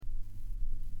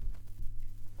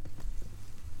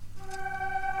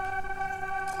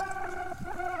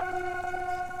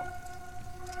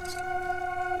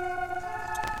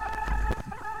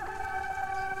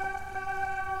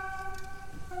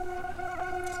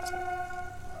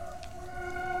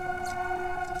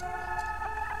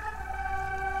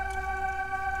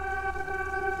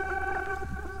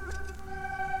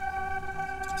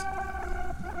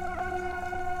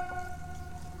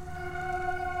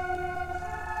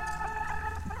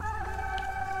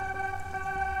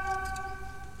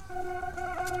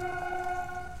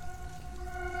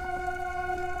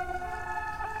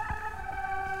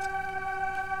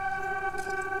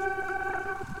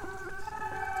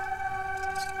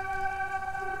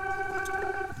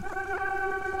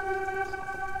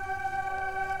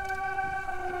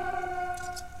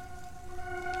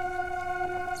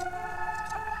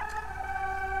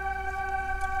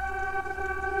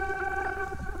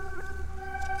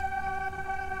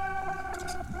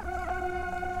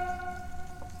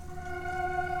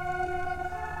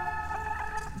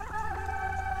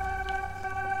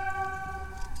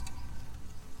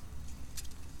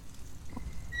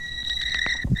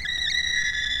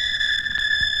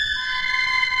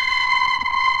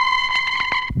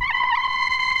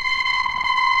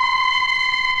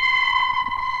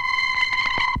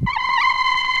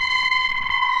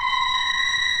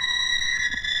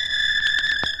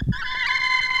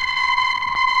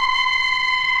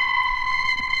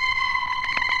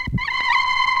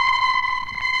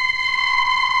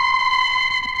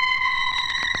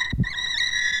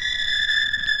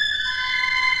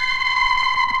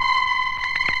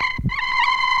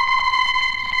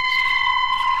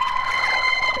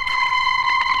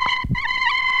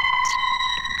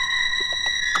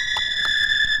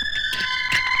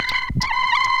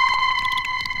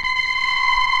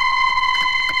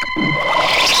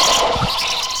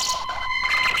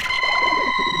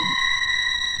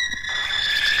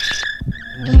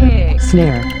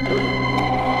snare,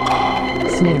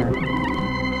 snare,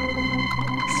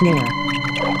 snare,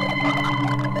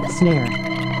 snare,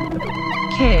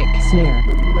 kick, snare,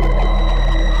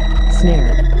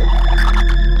 snare,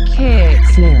 kick,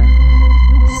 snare,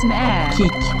 snare,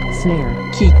 kick, snare,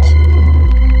 kick,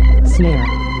 snare,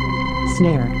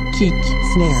 snare, kick,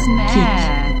 snare, kick,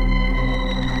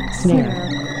 snare,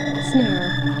 snare,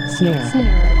 snare,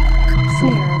 snare,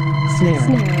 snare,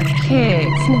 snare, kick,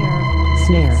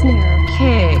 snare, snare,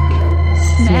 kick,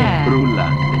 snare,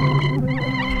 Rullande.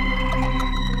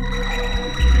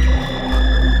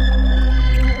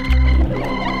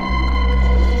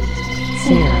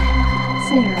 snare,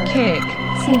 snare, kick,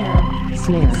 snare,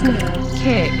 snare,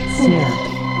 kick, snare,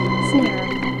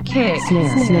 kick,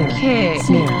 snare, snare, kick,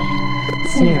 snare,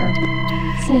 snare,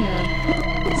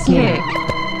 kick,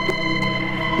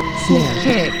 snare,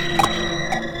 kick,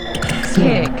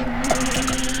 snare, kick,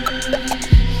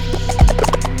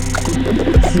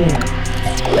 snare.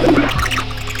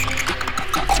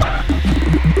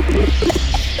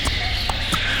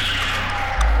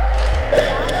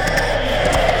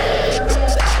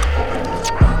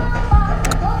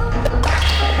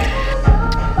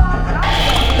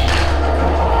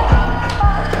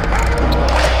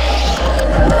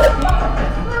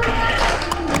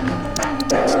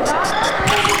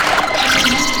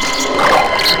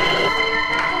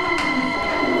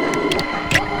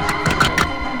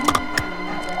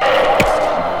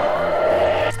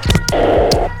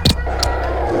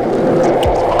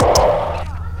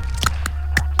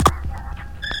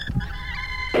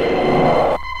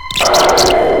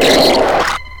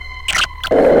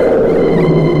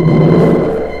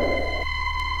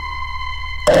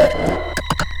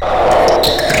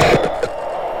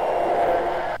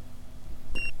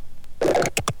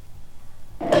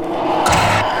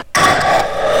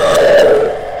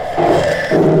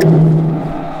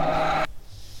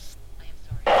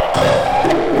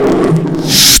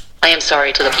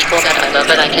 Sorry to the people that I love,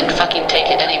 but I can't fucking take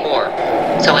it anymore.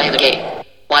 So I am gay.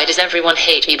 Why does everyone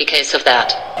hate me because of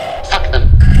that? Fuck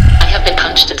them. I have been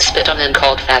punched and spit on and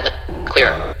called faggot,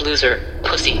 queer, loser,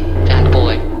 pussy, fag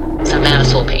boy. Some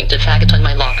asshole painted faggot on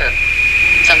my locker.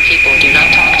 Some people do not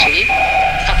talk to me.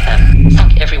 Fuck them.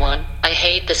 Fuck everyone. I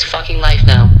hate this fucking life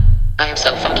now. I am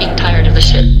so fucking tired of this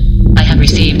shit. I have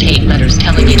received hate letters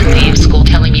telling me to leave school,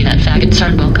 telling me that faggots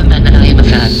aren't welcome and that I am a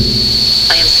fag.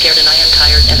 I am scared and I am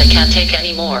tired and I can't take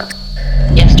any more.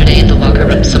 Yesterday in the locker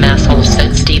room some assholes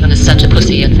said Steven is such a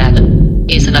pussy and faggot.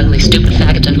 He's an ugly stupid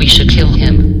faggot and we should kill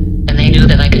him. And they knew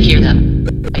that I could hear them.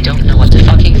 I don't know what to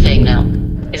fucking think now.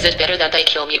 Is it better that they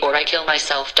kill me or I kill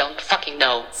myself? Don't fucking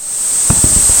know.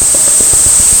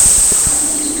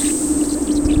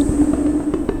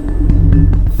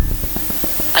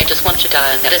 I just want to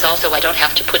die, and that is also I don't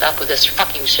have to put up with this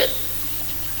fucking shit.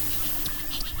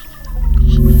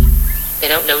 They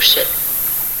don't know shit.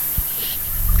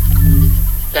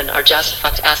 Then are just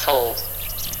fucked assholes.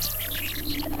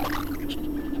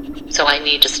 So I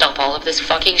need to stop all of this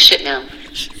fucking shit now.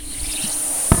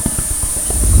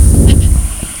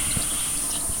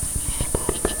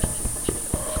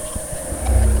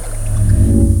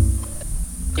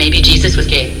 Maybe Jesus was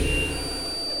gay.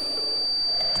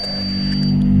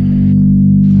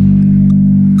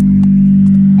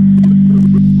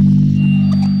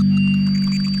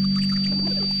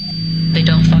 They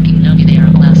don't fucking know me, they are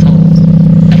all assholes.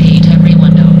 I hate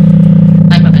everyone now.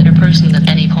 I'm a better person than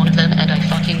any one of them and I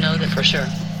fucking know that for sure.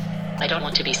 I don't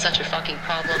want to be such a fucking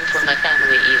problem for my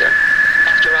family either.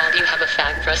 After all, you have a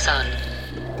fag for a son.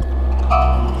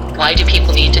 Why do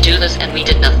people need to do this and we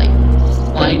did nothing?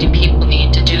 Why do people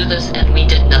need to do this and we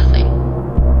did nothing?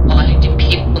 Why do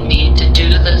people need to do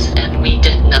this and we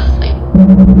did nothing?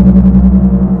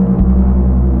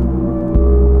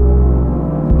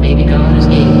 Maybe God is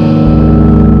gay.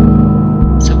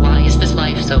 So why is this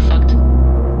life so fucked?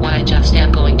 Why I just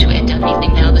am going to end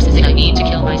everything now? This is it. I need to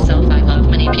kill myself. I love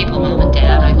many people, mom and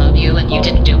dad. I love you and you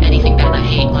didn't do anything bad. I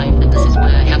hate life and this is why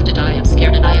I have to die. I'm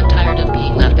scared and I am tired of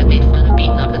being laughed at, made fun of,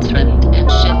 beaten up and threatened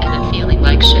and shit and I'm feeling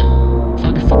like shit.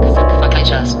 Fuck, I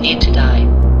just need to die.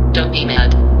 Don't be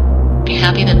mad. Be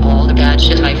happy that all the bad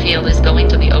shit I feel is going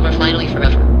to be over finally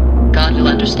forever. God will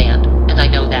understand, and I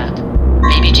know that.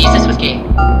 Maybe Jesus was gay.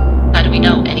 How do we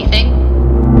know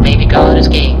anything? Maybe God is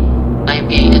gay. I am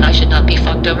gay and I should not be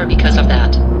fucked over because of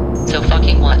that. So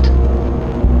fucking what?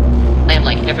 I am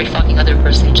like every fucking other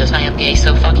person, just I am gay,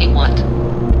 so fucking what?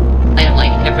 I am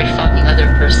like every fucking other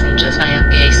person, just I am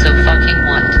gay, so fucking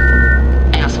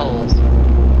what? Assholes.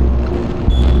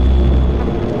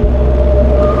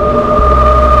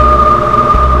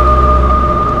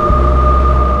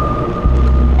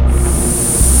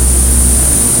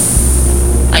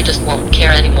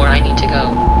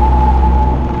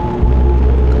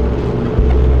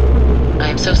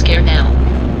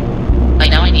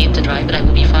 to drive, but I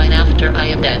will be fine after I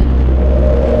am dead.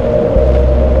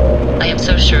 I am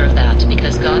so sure of that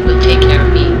because God will take care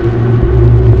of me.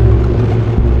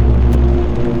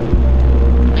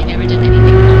 I never did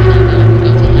anything wrong and I know I will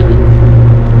go to heaven.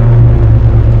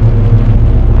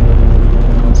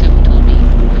 So he told me,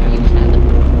 "Are you fat?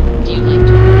 Do you like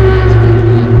to organize, fat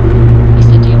boy?" He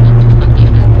said, "Do you want to fuck me,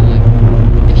 fat boy?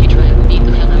 If you try, I will beat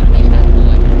the hell out of me, fat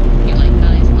boy. You like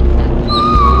guys, little fat boy.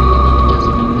 You want to just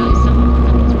fuck guys, so what the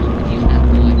fuck is wrong with you, fat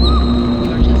boy? You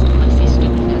are just a pussy,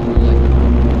 stupid fat boy.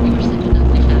 You are such an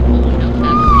ugly fat boy, no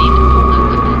fat boy needed, no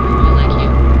ugly fat boy like you."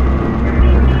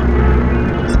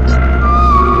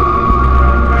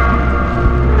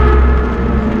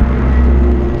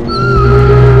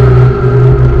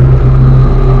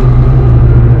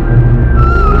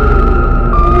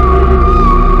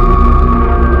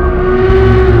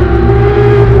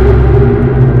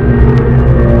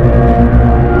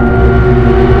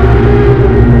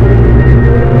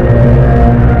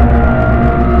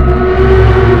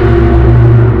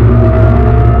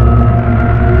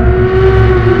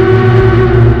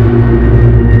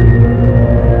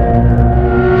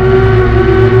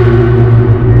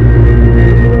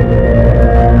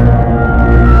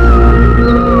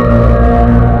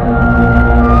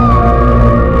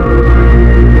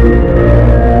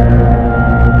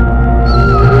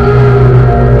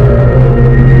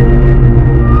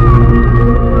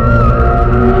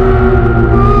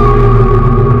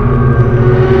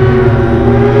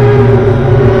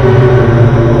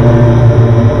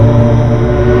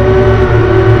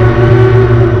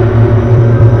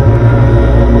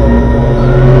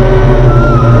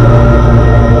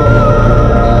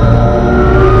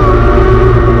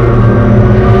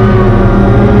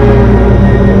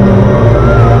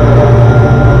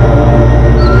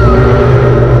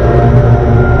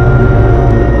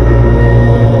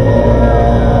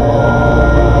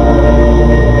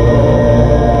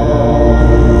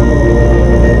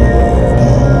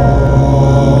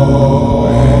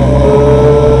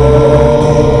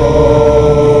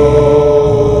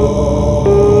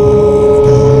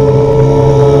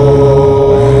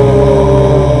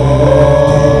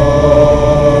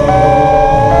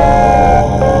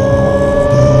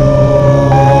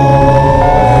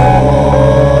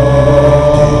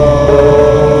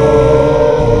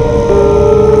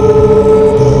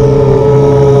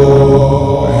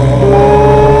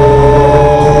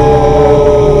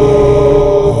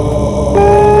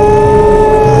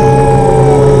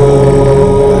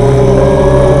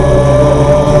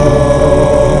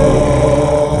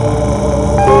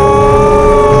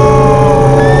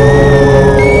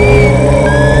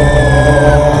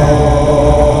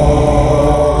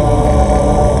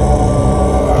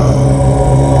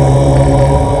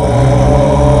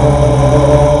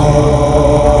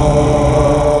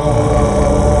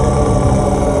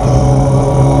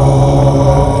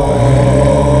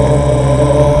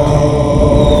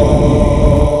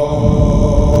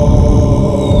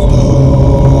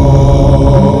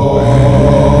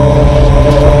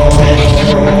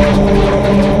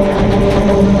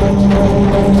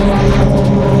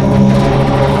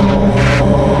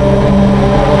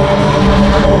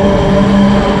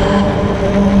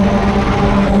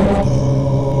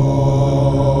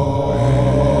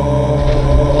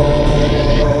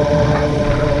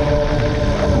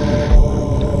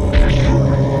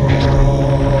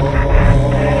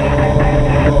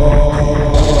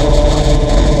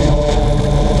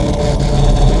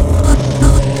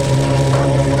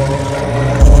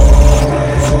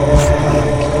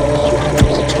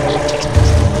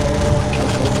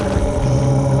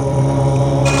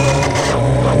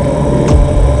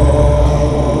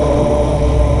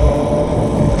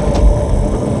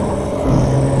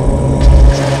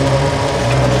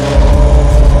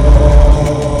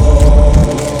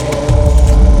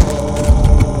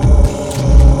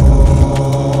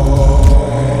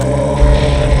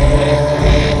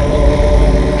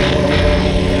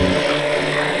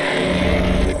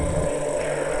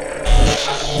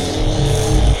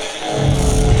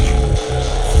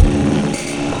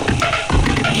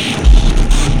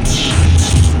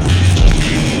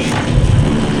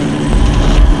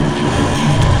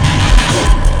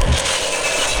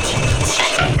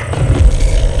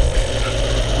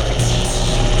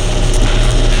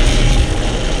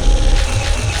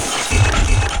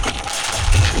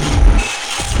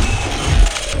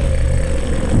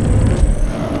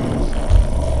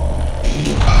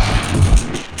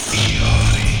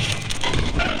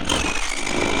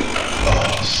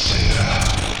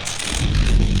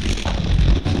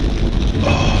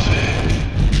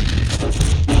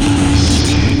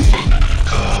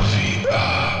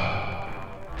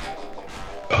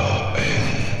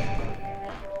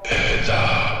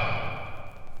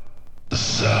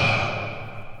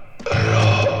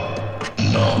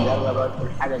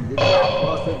 حاجه جديده مع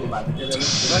القاصد، وبعد كده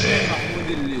غني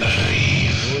محمود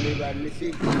الليثي قولي بقى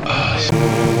الليثي.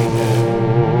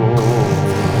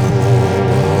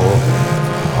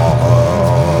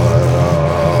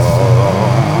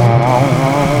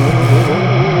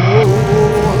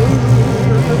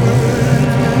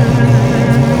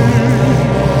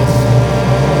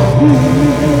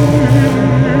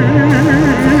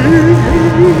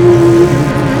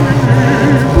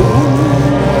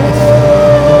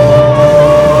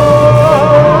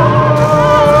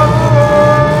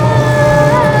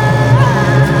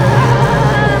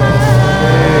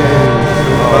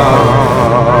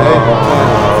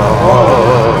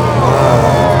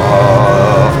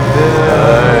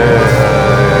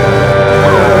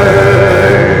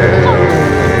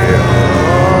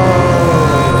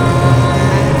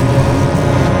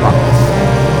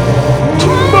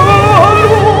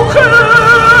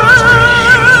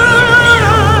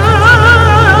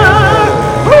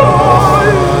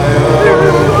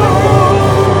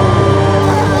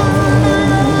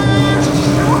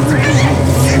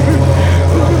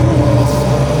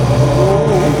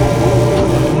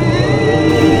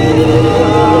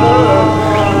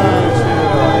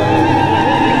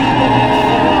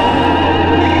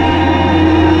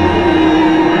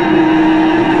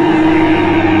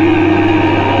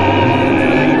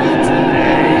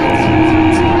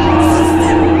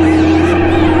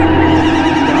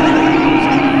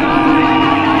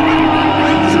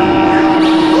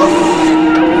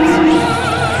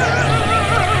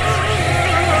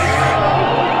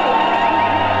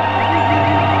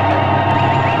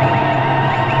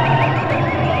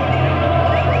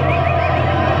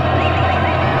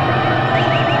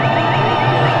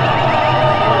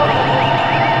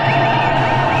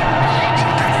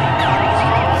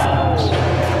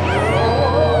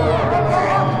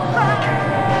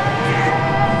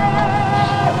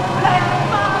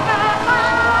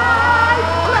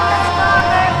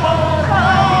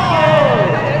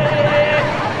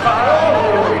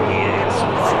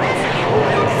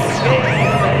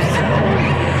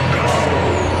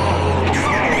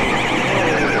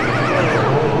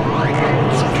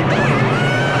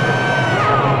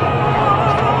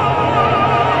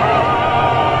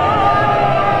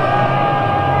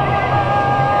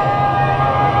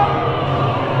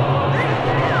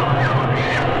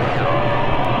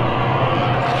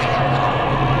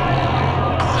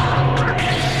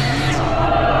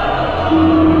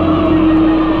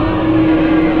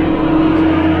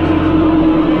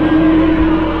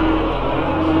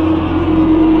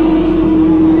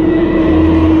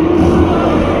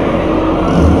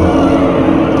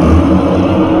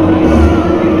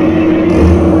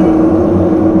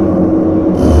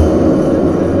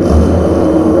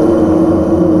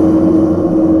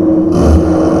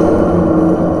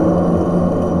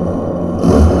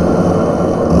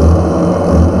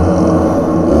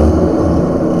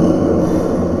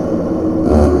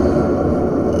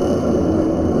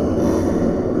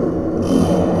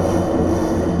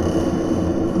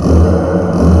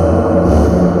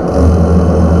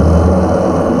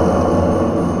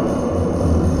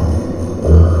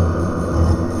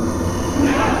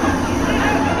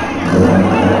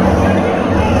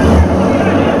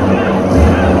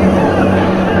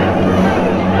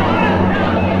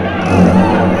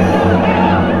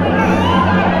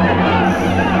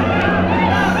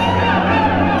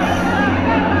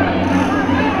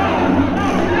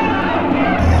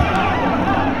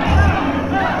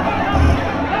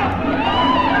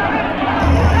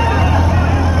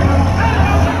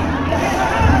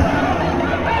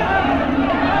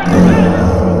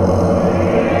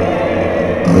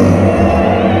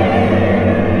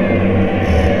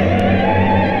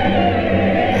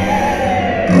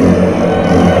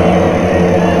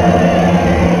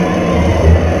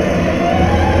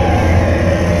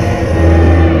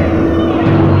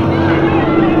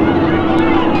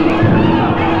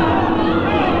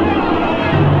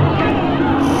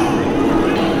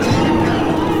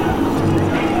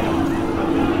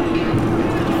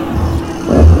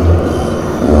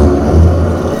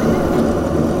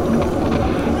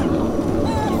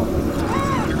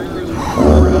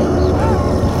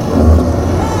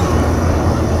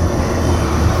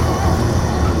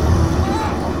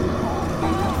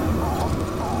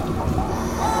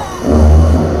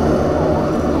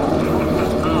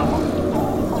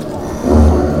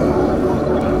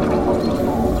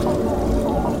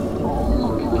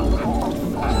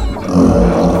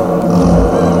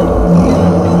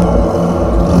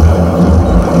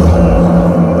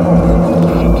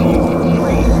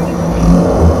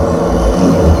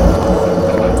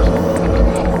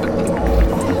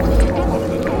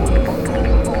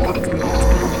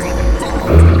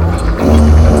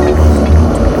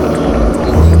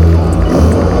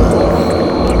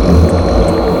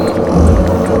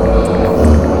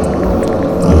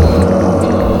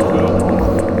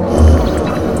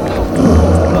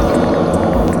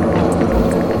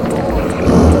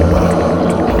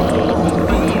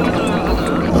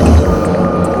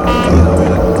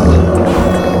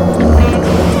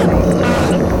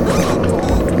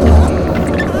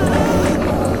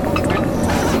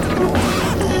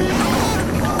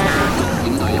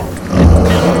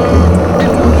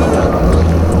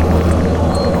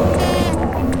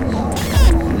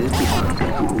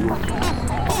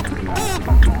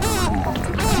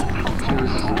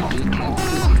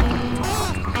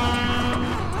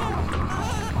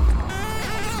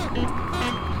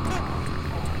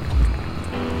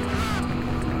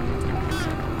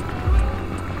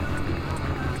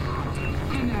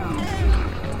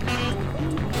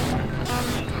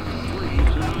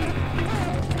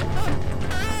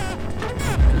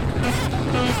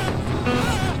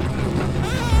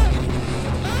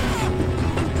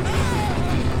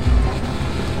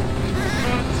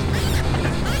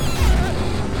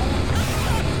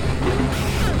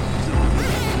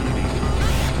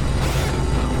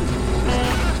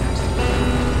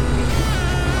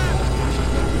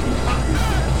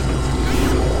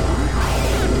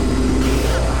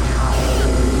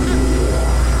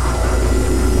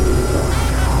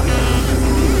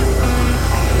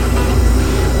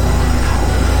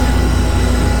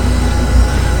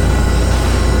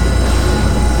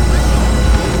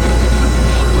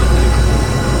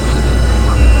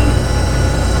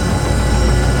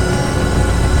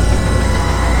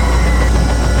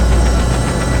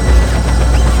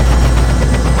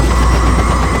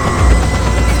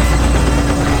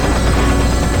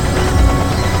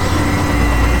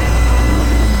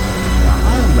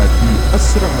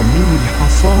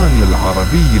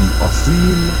 الصبي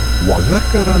الأصيل،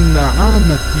 وذكر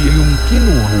النعامة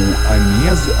يمكنه أن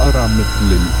يزأر مثل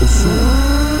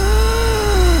الأسود.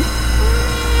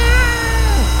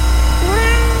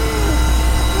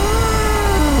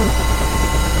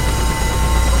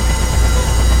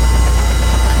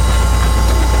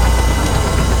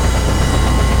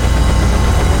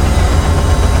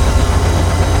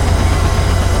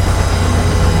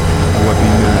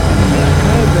 وبما أن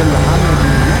هذا العمل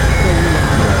يحتوي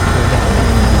على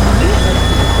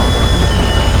طبعاً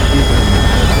إذا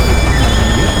هذا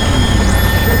العمل يأتي من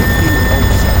الشرق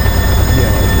الأوسط.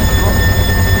 يا للحظ.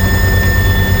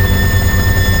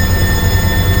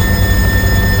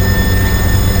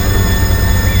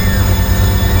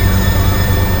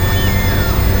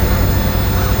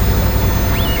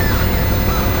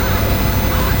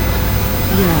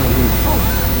 يا للحظ.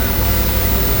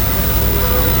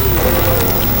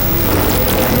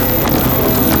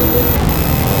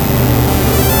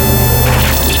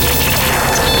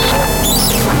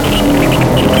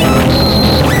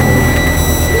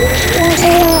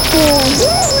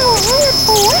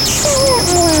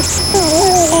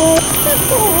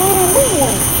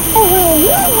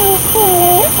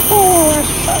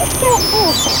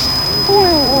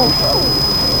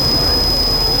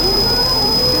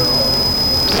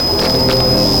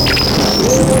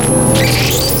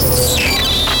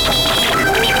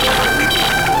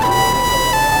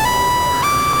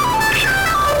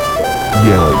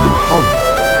 يا للحظ.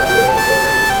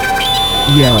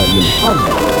 يا للحظ.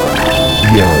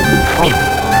 يا للحظ.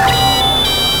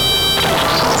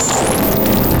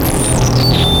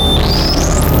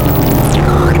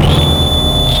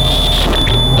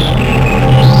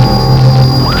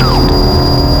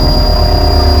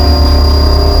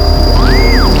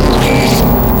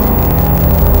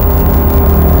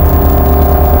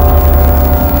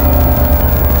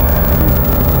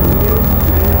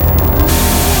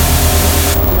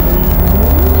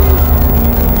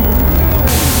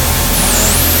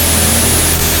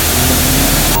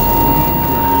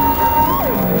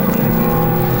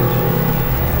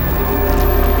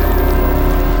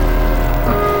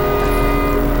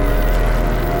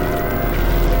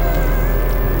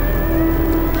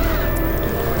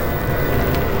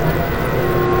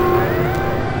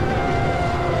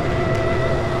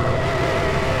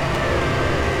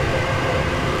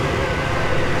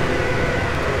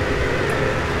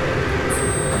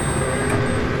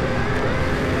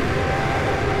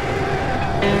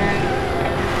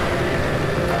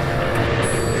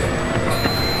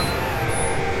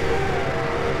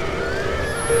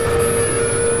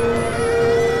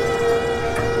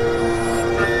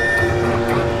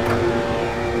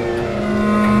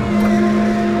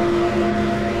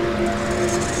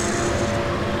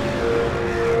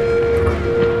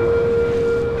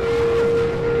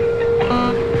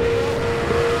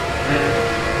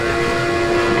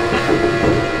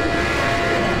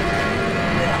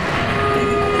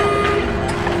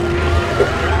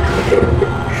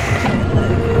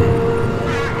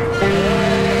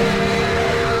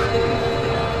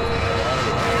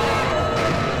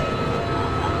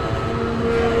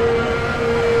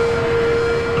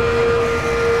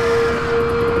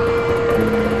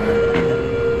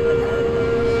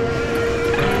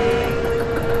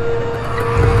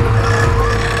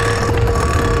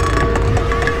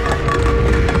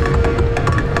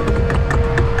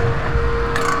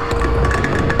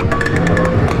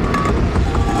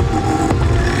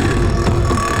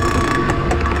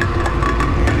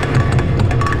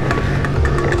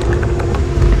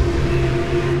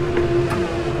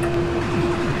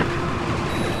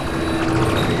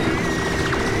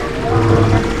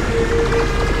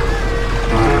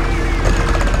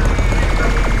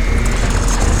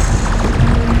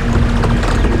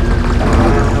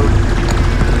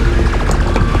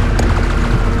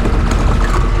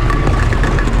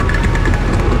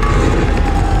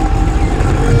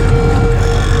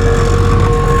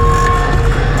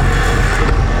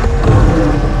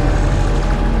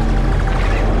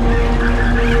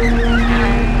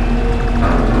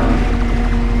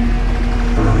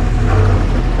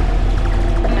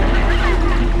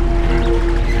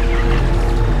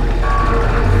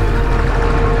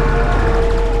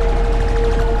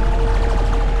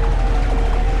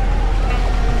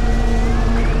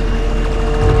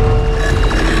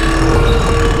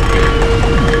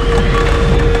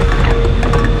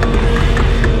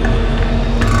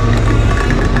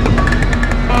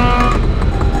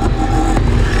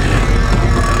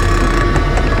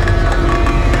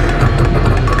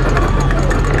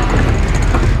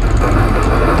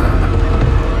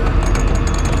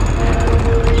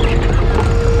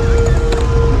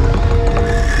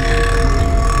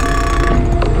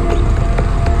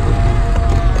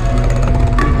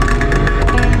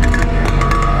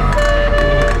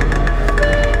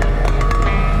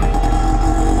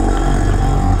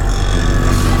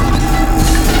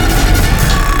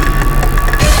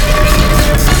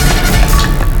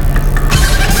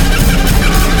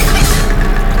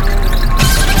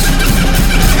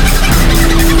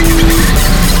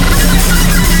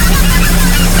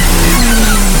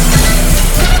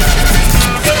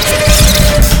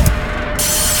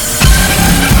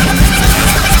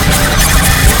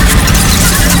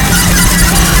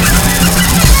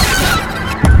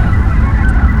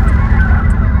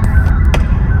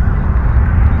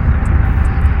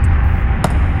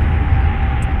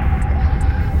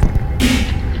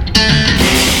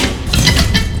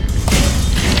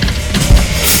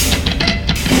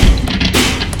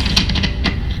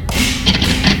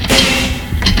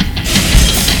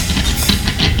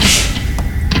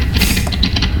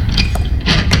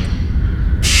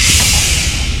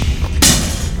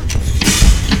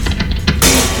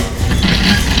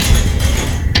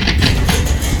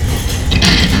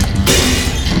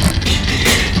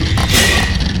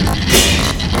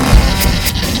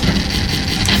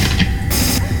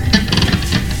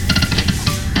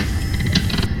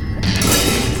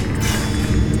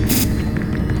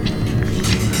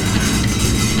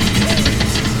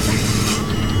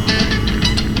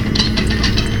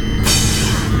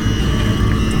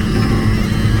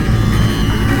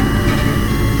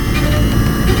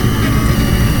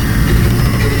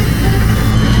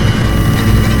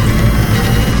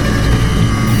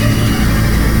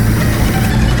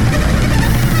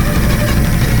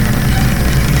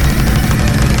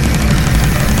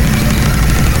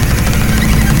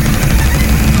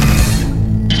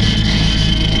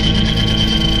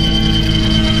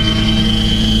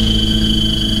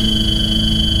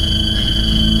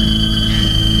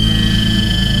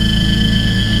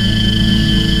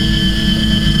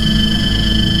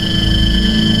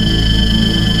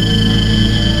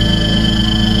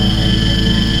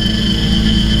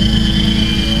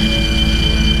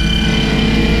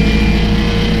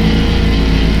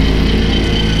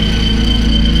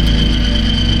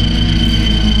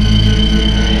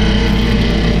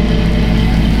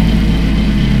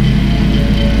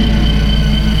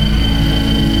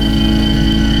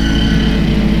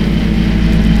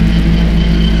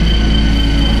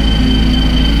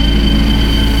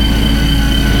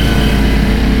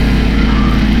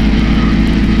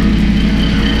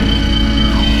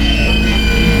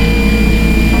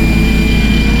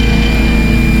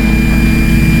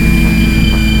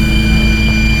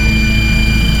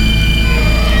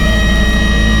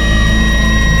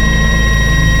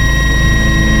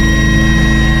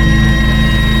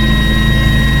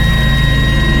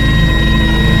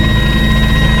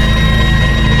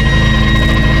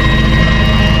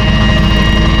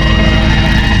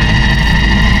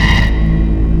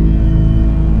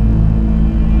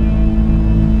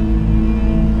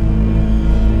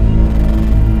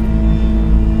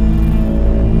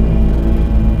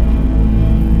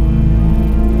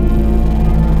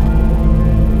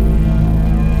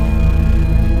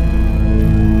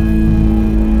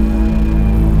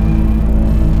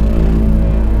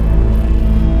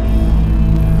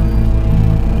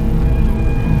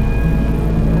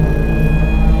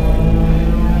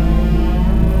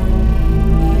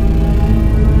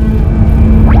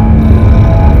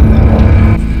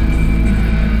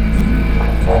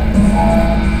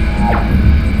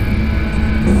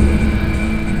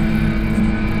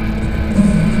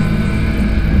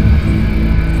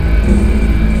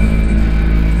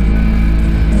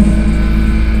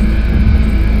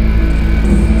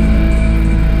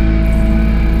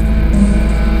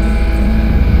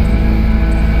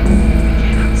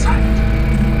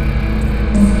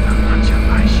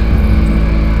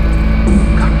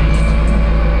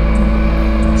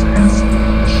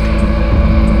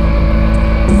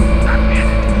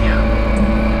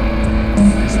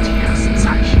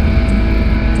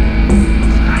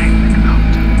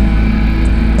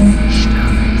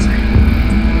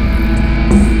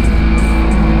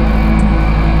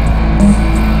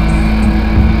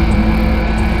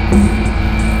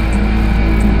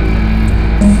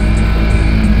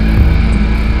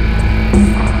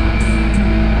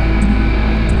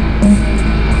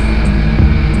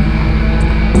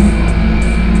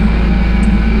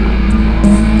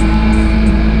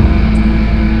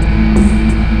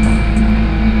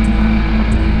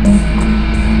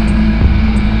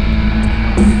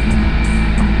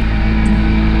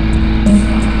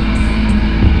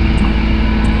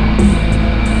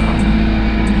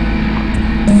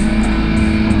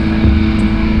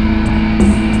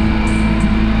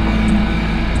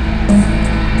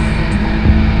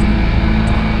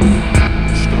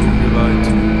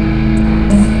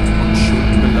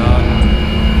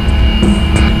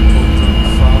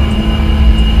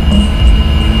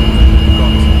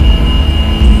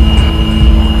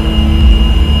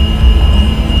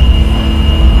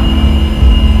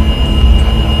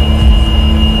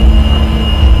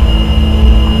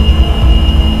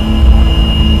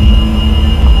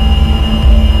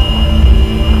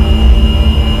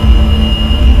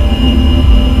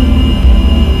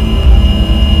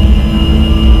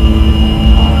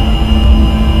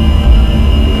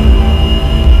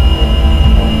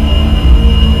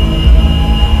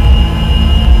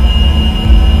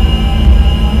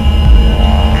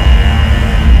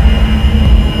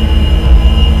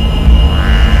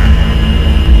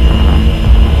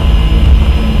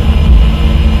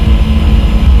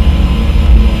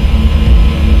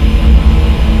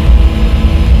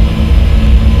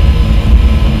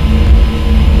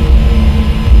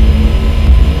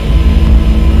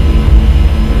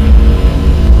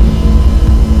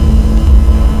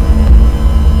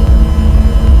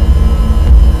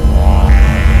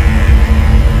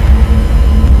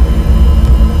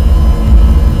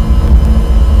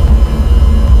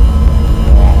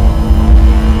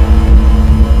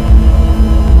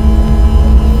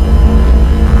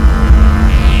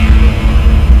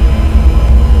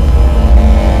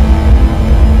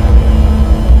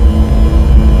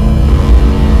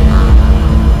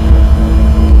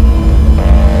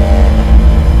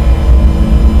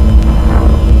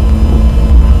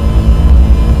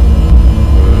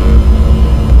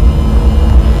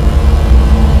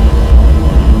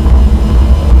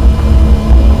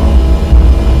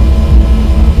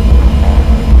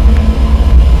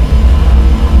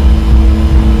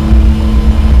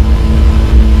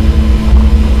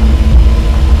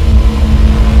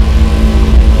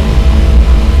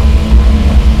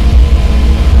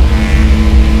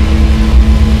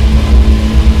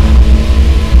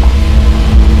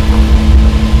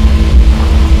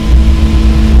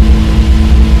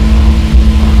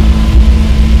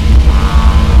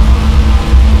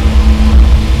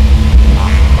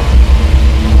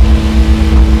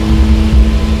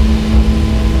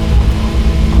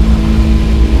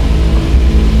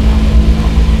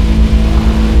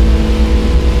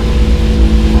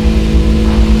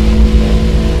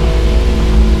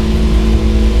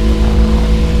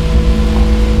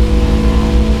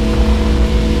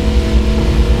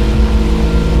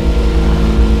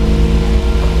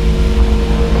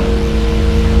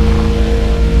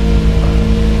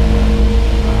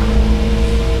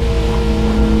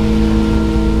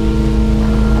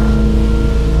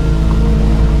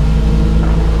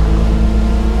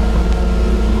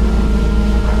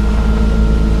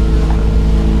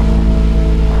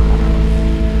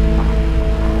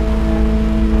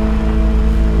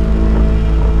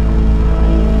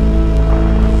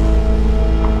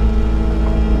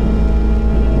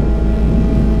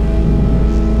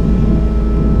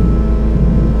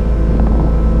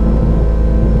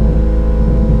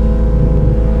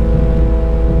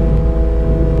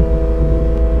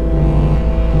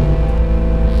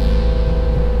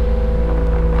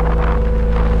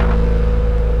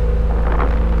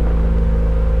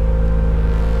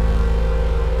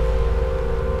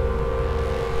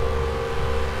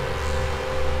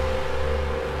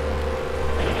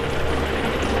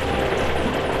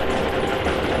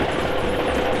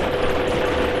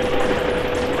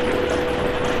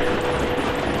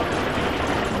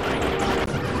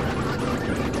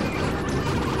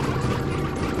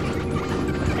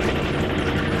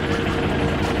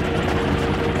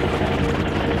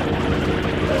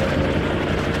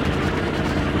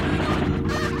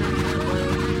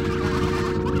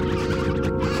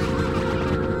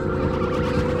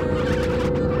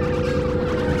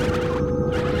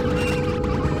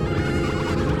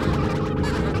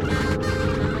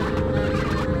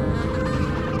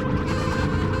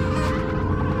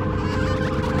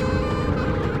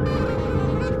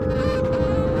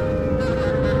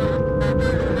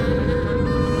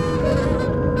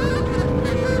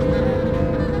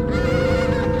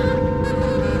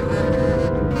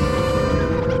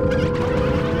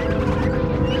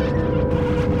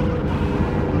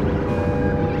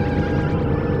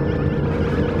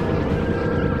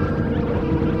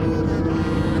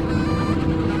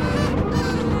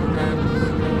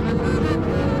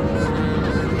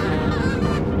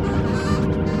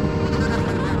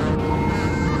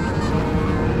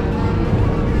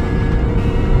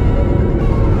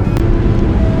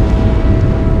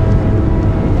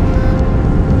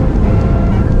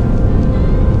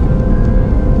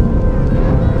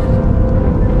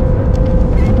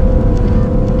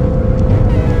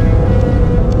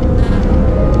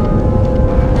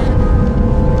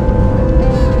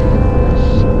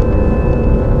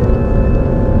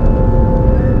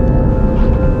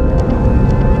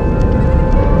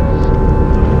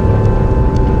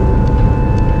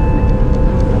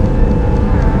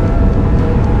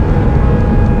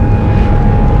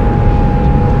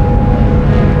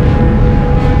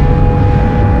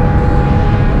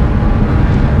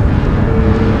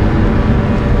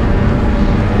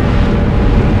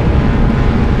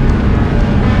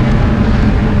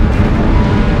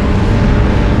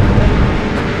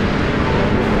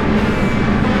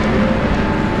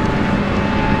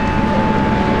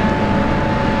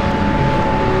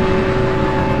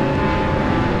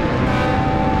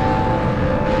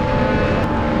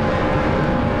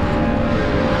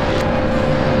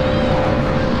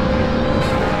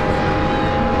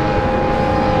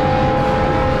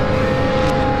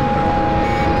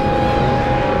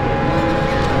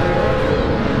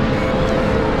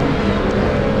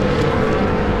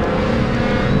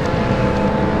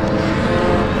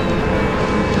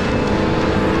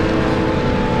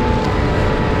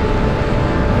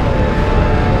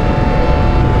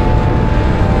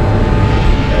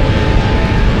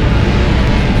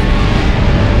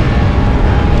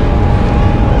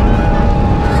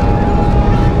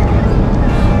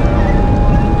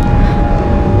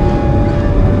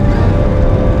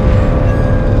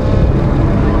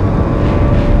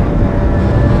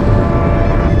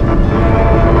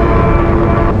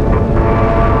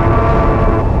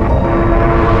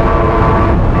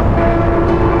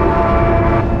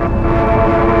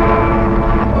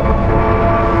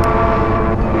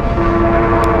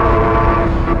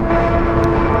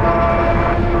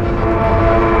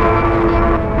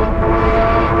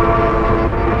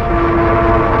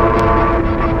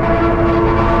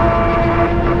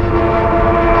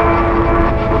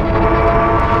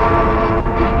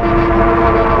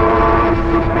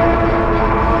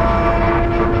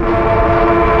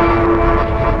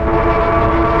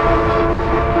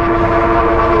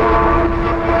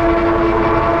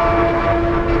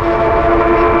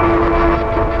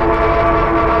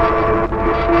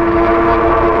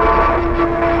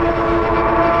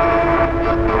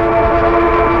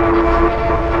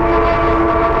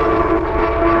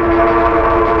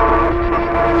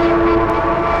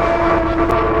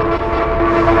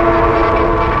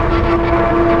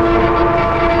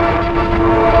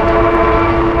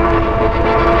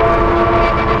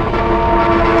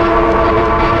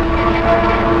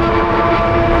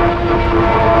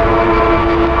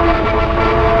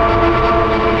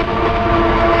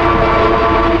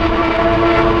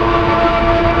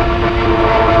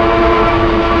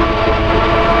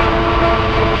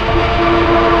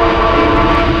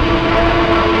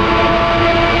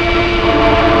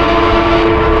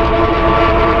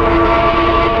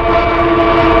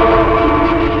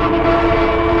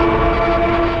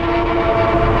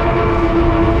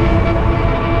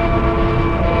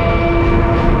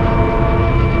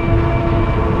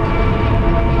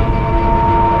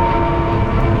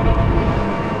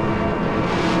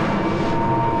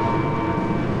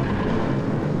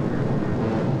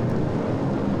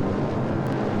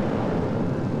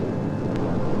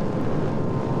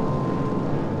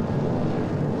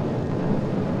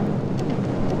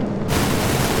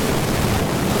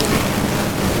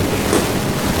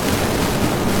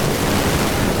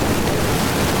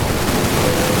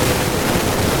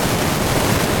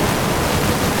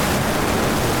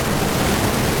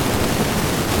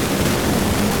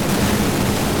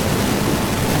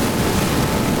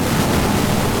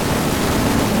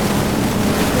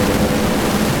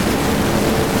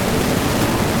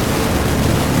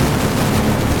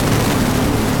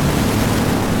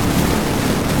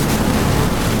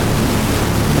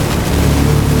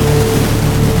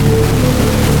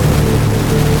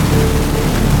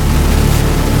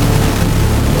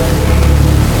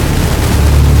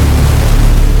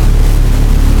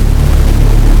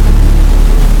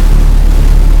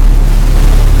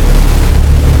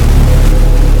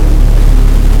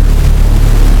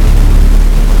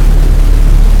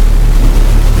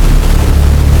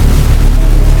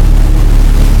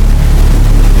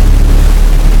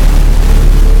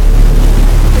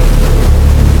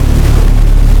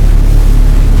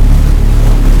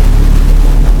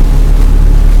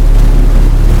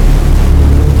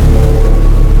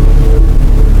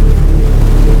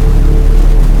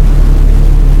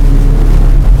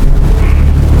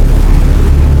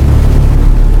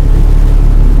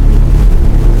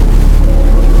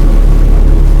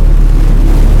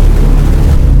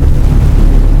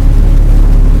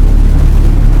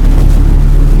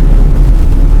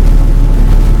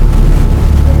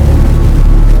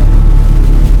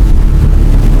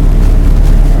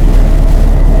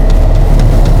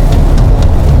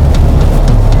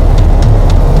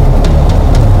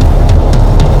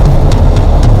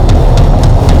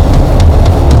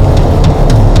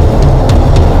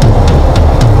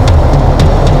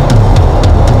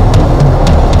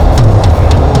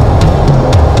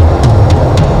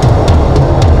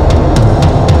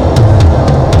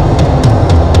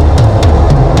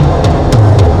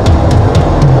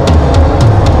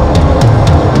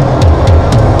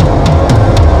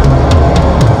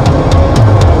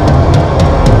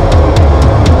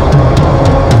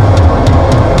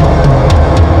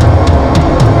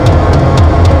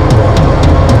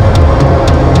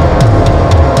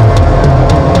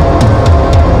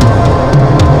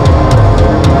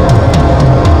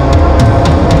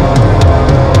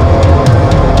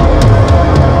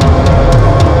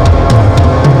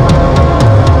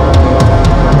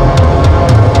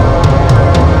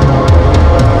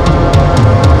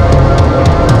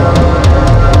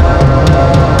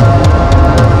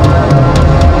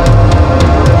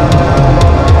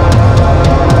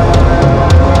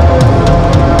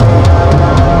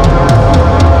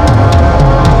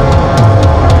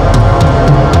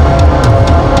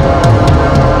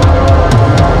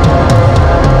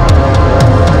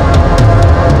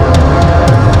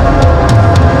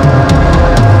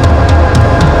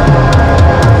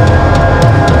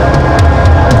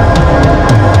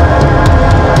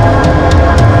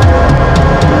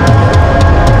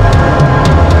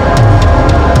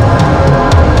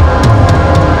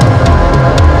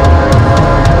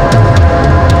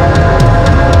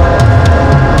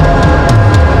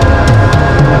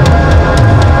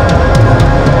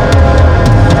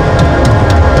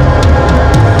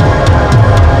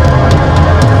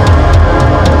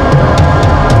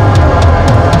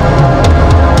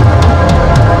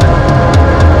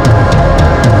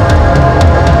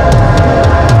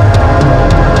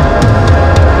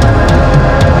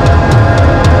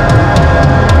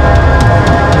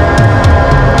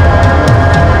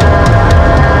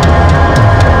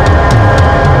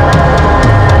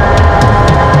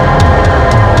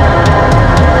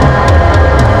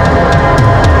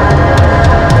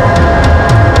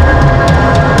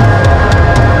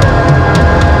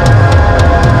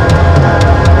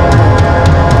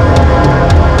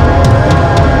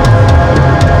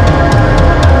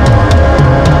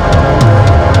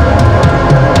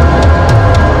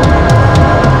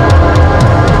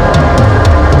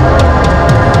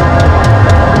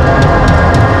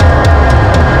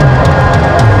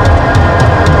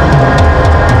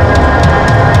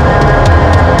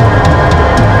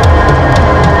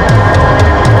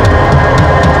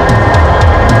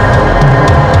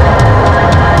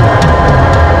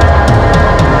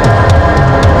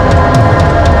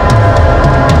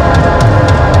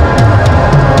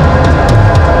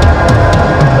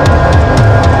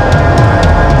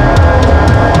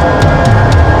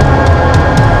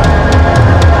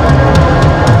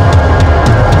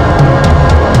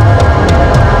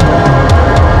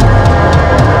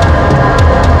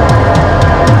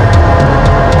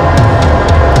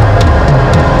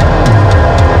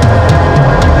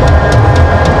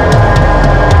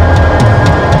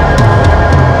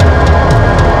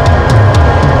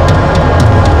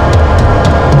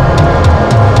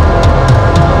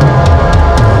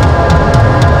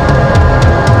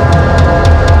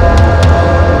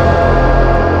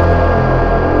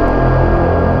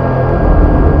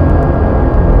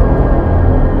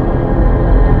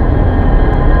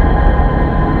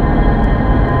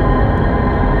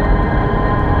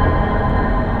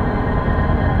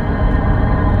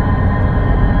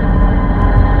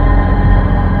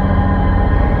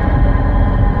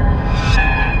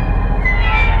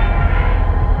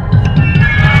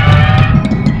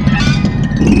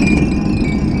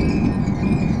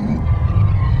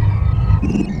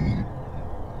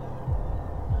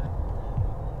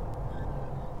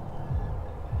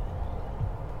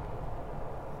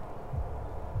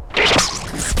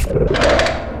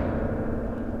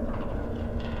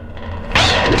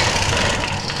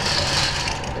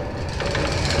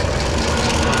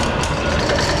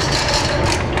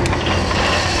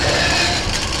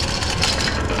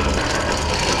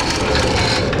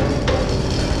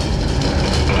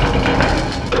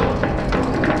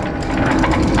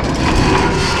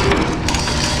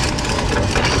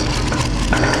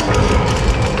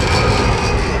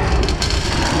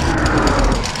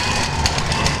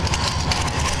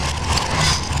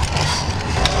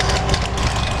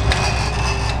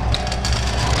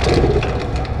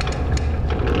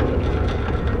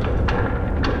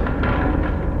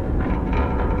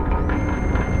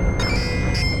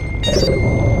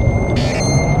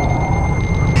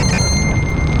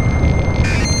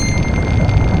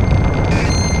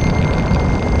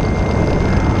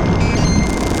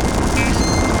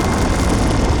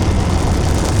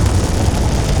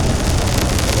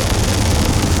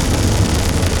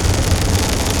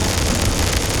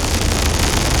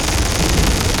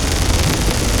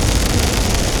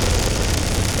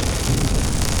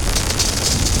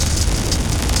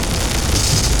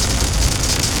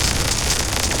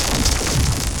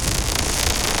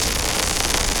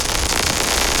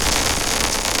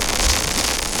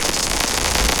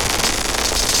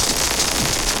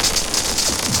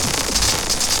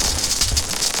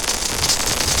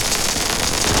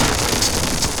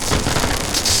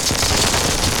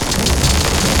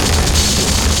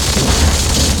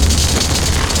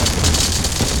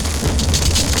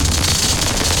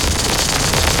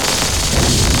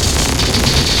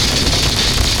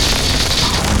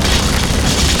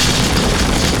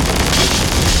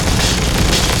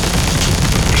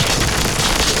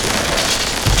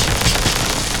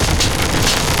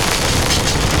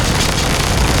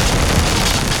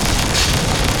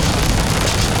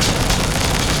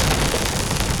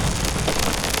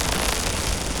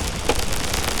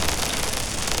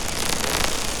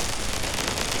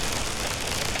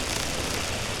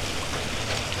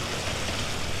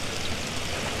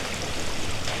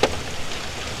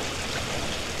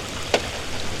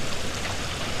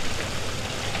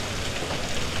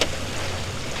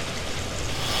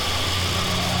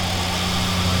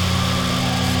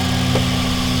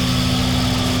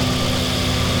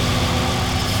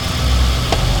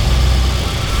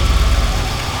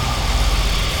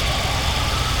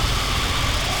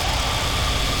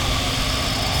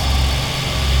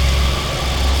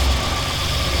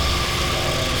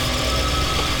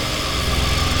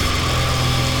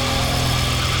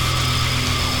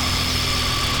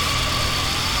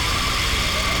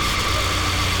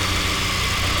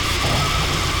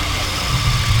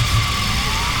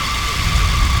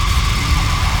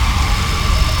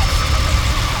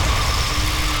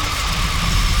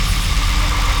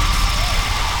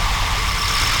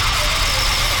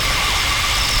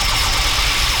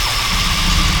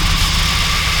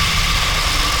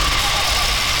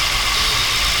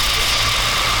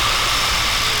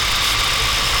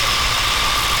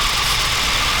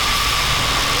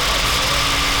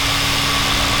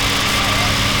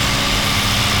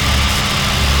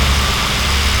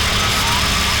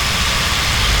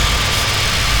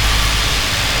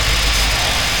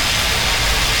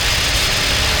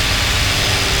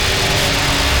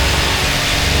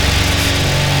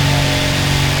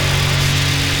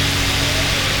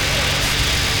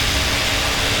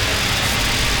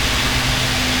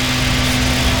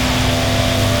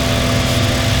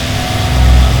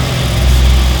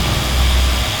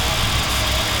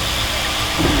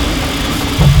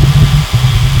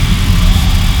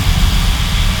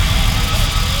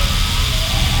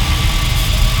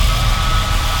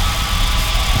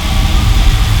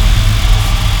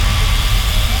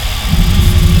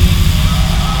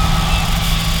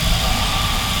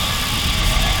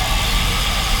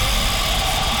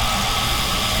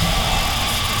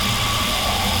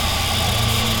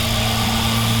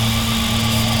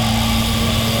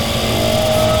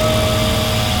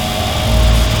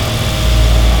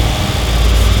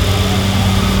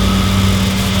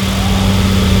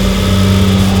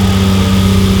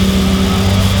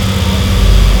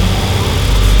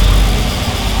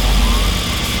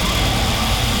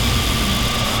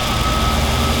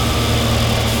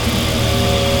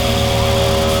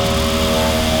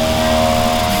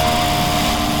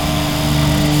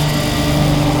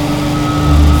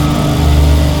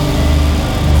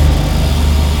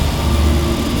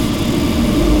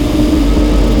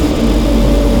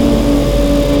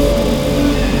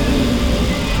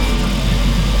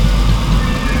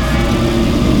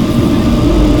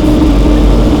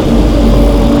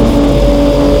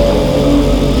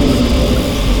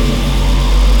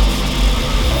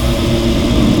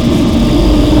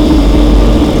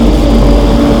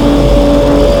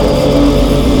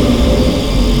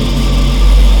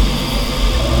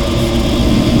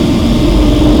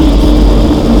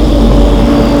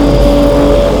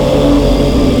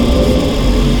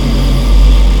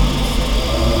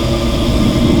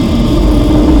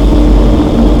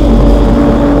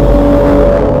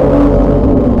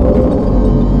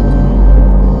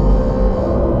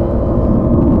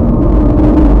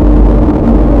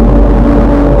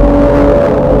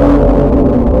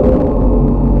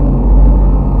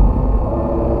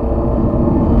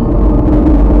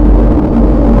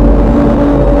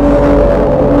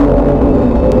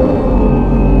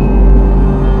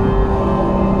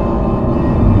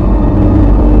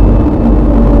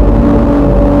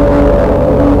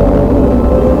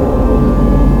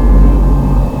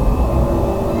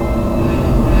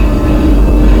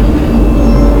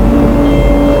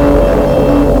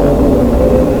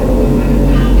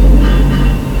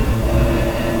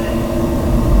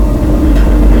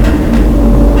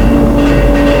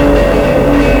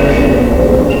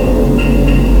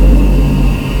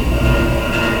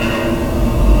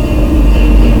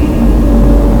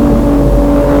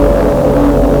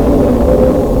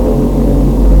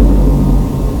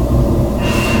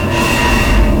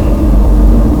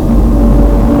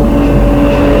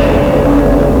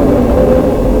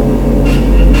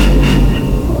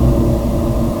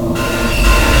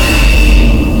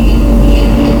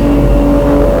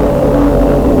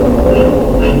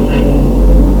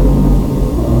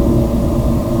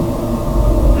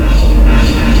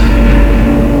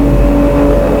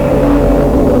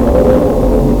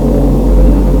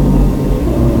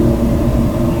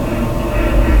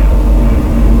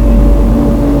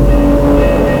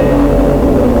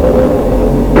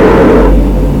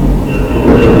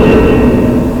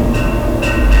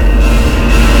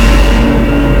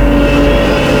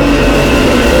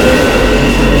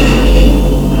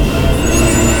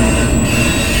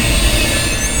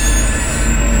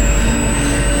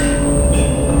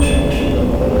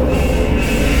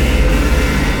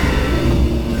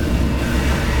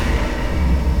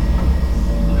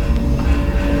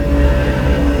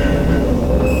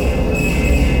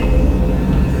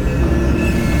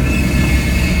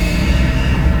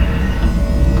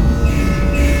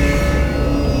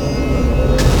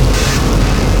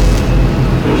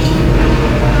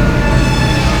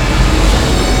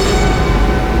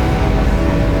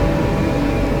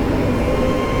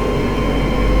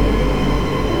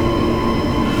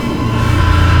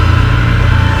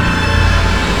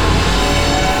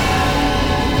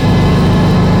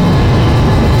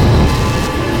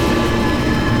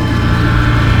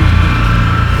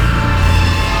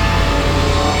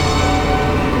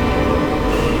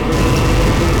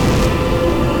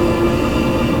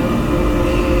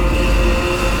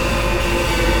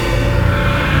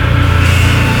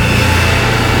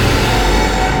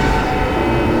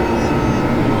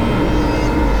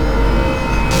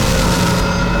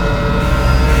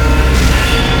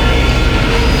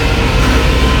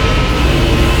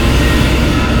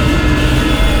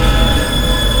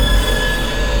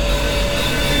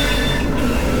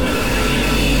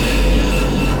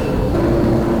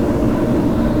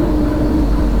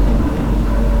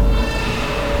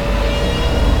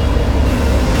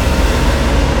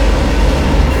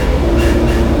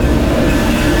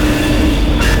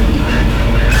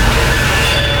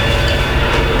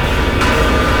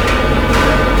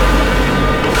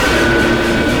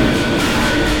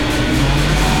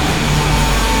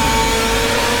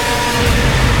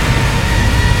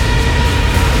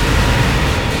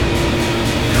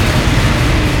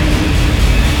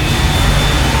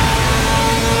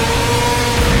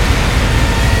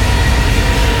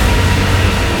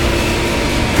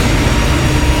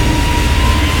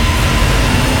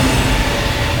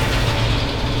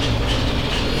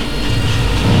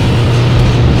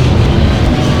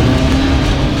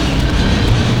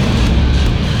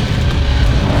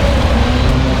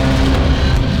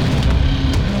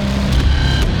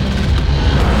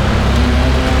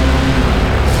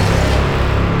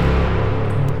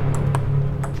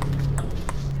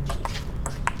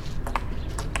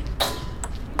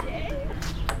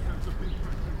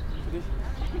 für dich.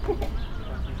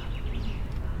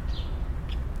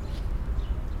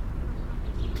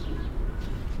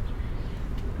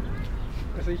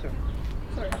 Ja, sicher.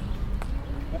 Sorry.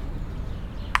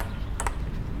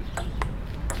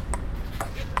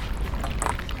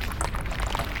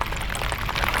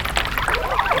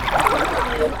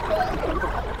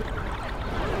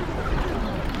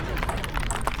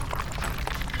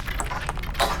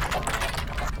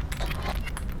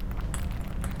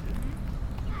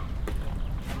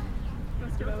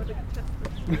 Let's get over the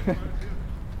contestants.